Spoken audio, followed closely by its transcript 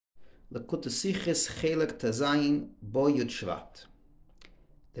Lekutesiches Chelek Tazayin Bo Yud Shevat.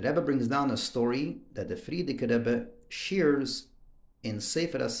 The Rebbe brings down a story that the Frierdiker Rebbe shares in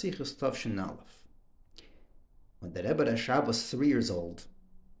Sefer HaSichos Tavshin Aleph. When the Rebbe Rashab was 3 years old,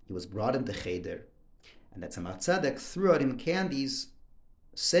 he was brought into Cheder, and that Tzemach Tzedek threw at him candies,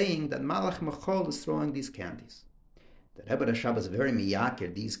 saying that Malach Machol is throwing these candies. The Rebbe Rashab was very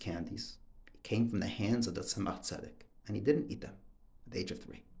miyakir these candies. It came from the hands of the Tzemach Tzedek, and he didn't eat them at the age of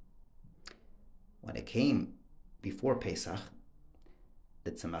 3. When it came before Pesach,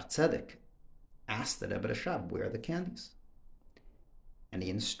 the Tzemach Tzedek asked the Rebbe Rashab, where are the candies? And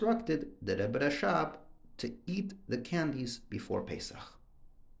he instructed the Rebbe Rashab to eat the candies before Pesach.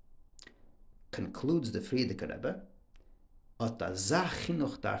 Concludes the Frierdiker Rebbe,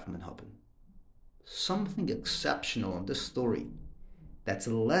 something exceptional in this story that's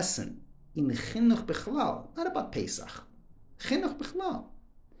a lesson in Chinuch Bechlal, not about Pesach, Chinuch Bechlal.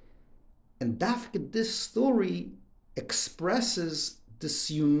 And Dafka, this story expresses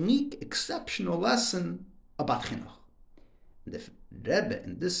this unique, exceptional lesson about Chinuch. The Rebbe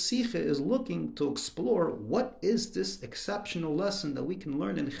in this Sikha is looking to explore what is this exceptional lesson that we can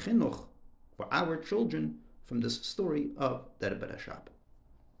learn in Chinuch for our children from this story of the Rebbe Rashab.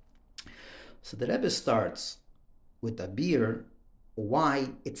 So the Rebbe starts with a beer why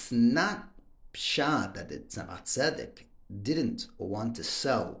it's not pshat that the Tzemach Tzedek didn't want to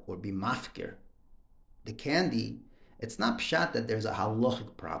sell or be mafkir the candy. It's not pshat that there's a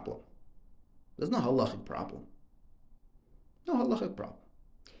halachic problem. There's no halachic problem. No halachic problem.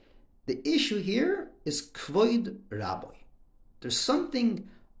 The issue here is kvoid rabbi. There's something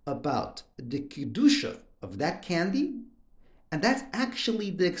about the kedusha of that candy, and that's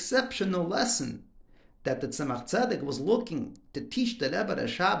actually the exceptional lesson that the Tzemach Tzedek was looking to teach the Rebbe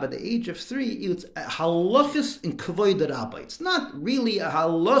Rashab at the age of 3. It's a halachas in kvoid rabbi. It's not really a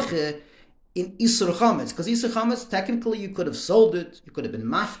halacha in Isur Chametz, because Isur Chametz, technically you could have sold it, you could have been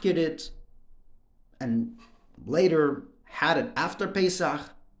mafkir it, and later had it after Pesach.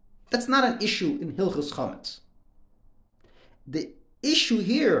 That's not an issue in Hilchos Chametz. The issue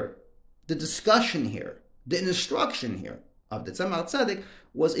here, the discussion here, the instruction here of the Tzemach Tzedek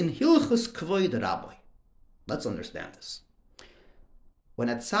was in Hilchos Kvoid Rabbi. Let's understand this. When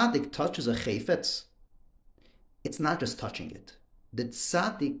a tzaddik touches a chayfetz, it's not just touching it. The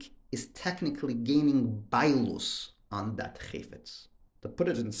tzaddik is technically gaining bailus on that chayfetz. To put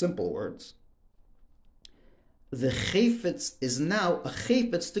it in simple words, the chayfetz is now a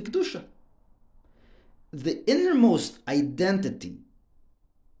chayfetz to kedusha. The innermost identity,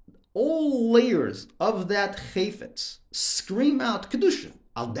 all layers of that chayfetz scream out kedusha.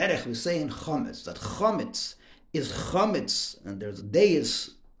 Al derech, we say in chametz that chametz is chametz, and there's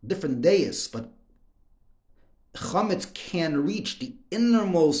deis, different deis, but chametz can reach the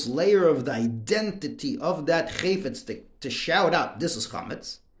innermost layer of the identity of that chayfetz to shout out, this is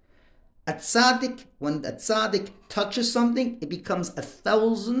chametz. A tzaddik, when a tzaddik touches something, it becomes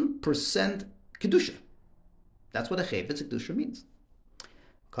 1,000% kedusha. That's what a chayfetz kedusha means.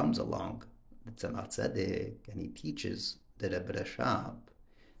 Comes along the Tzemach Tzedek, and he teaches the Rebbe Rashab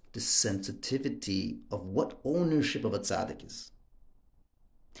the sensitivity of what ownership of a tzaddik is.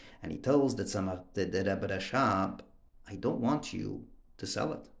 And he tells the Rebbe Rashab, I don't want you to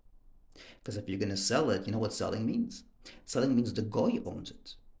sell it. Because if you're going to sell it, you know what selling means? Selling means the goy owns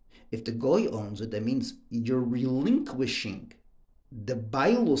it. If the goy owns it, that means you're relinquishing the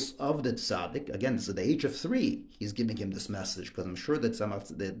bailus of the tzaddik. Again, this is the age of 3. He's giving him this message, because I'm sure that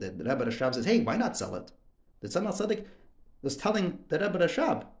the Rebbe Rashab says, hey, why not sell it? The Tzemach Tzedek was telling the Rebbe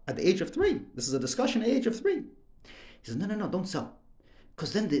Rashab at the age of 3. This is a discussion at the age of 3. He says, no, don't sell.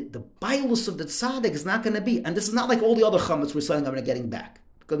 Because then the bailus of the tzaddik is not going to be, and this is not like all the other chametz we're selling and getting back.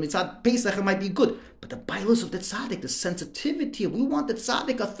 Because mitzad Pesach it might be good, but the bailus of the tzaddik, the sensitivity, we want the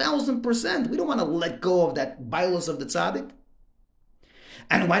tzaddik 1,000%. We don't want to let go of that bailus of the tzaddik.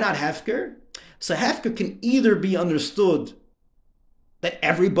 And why not hefker? So hefker can either be understood that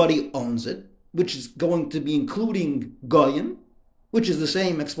everybody owns it, which is going to be including goyim, which is the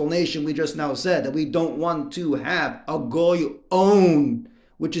same explanation we just now said, that we don't want to have a goy own,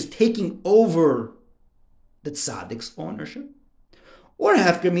 which is taking over the tzaddik's ownership. Or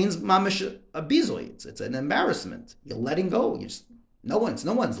hefker means mamish abizoy. It's an embarrassment. You're letting go. It's no one's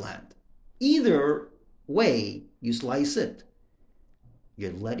land. Either way you slice it,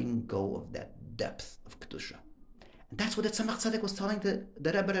 you're letting go of that depth of kedusha. And that's what the Tzemach Tzedek was telling the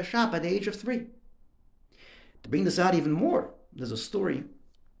Rebbe Rashab at the age of 3. To bring this out even more, there's a story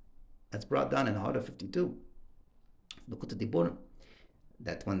that's brought down in Hara 52, Likutei Diburim,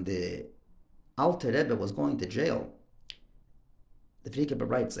 that when the Alter Rebbe was going to jail, The Frierdiker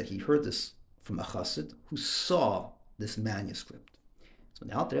writes that he heard this from a chassid who saw this manuscript. So when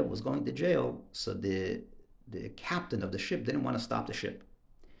the Alter Rebbe was going to jail, so the captain of the ship didn't want to stop the ship.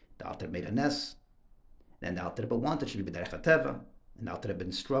 The Alter Rebbe made a nest, and the Alter Rebbe wanted to be b'derech hateva, and the Alter Rebbe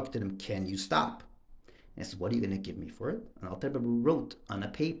instructed him, "Can you stop?" And he said, "What are you going to give me for it?" And the Alter Rebbe wrote on a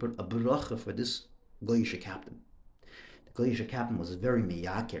paper a bracha for this goyish captain. The goyish captain was very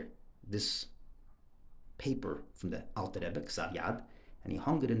miyaker, this paper from the Alter Rebbe, Ksav Yad, and he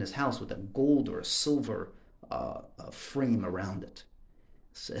hung it in his house with a gold or a silver frame around it.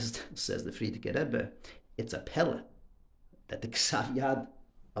 Says the Frierdiker Rebbe, it's a pella that the Ksav Yad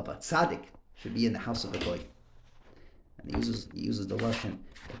of a tzaddik should be in the house of a goy. And he uses the lashon.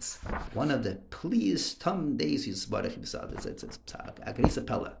 It's one of the please tum days he's barach b'sad. It's a grisa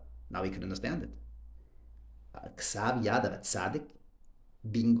pella. Now we can understand it. A Ksav Yad of a tzaddik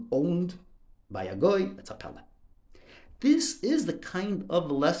being owned by a goy, it's a pella. This is the kind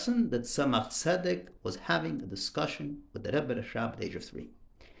of lesson that Tzemach Tzedek was having a discussion with the Rebbe Rashab at the age of 3.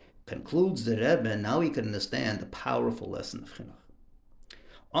 Concludes the Rebbe, and now we can understand the powerful lesson of chinuch.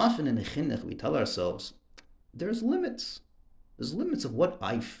 Often in the chinuch we tell ourselves, there's limits. There's limits of what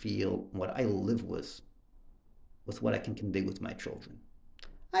I feel, what I live with what I can convey with my children.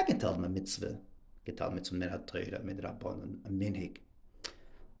 I can tell them a mitzvah, I can tell them mitzvah min ha-Torah, midrabanan, a minhig.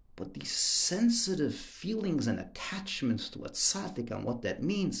 But these sensitive feelings and attachments to a tzaddik and what that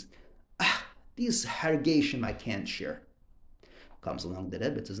means, these hargeshim I can't share. Comes along the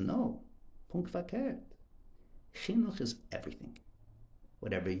Rebbe, says, no, punkt verkehrt. Chinuch is everything.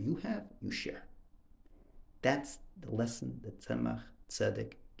 Whatever you have, you share. That's the lesson that Tzemach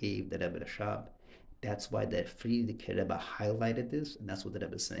Tzedek gave the Rebbe Rashab. That's why the Frierdiker Rebbe highlighted this, and that's what the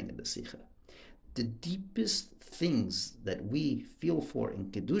Rebbe is saying in the Sikha. The deepest things that we feel for in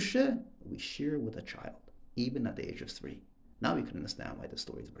Kedusha, we share with a child, even at the age of 3. Now we can understand why the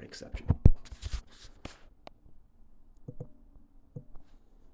story is very exceptional.